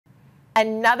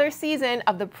Another season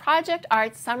of the Project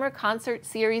Arts Summer Concert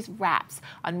Series wraps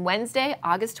on Wednesday,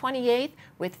 August 28th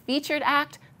with featured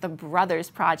act The Brothers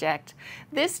Project.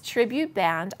 This tribute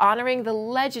band honoring the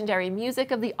legendary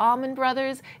music of the Allman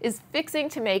Brothers is fixing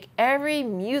to make every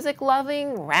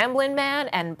music-loving, ramblin' man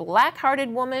and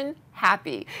black-hearted woman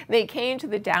happy they came to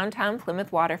the downtown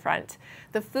Plymouth waterfront.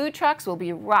 The food trucks will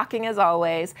be rocking as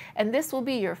always, and this will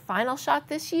be your final shot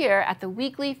this year at the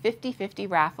weekly 50/50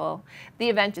 raffle. The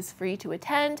event is free to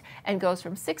attend and goes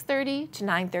from 6:30 to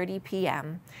 9:30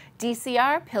 p.m.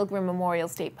 DCR Pilgrim Memorial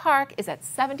State Park is at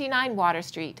 79 Water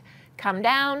Street. Come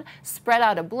down, spread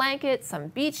out a blanket, some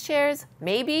beach chairs,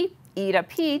 maybe eat a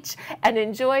peach, and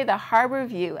enjoy the harbor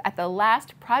view at the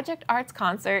last Project Arts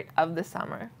concert of the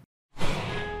summer.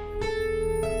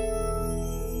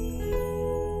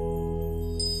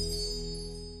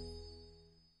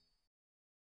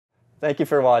 Thank you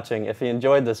for watching. If you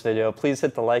enjoyed this video, please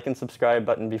hit the like and subscribe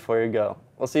button before you go.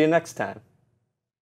 We'll see you next time.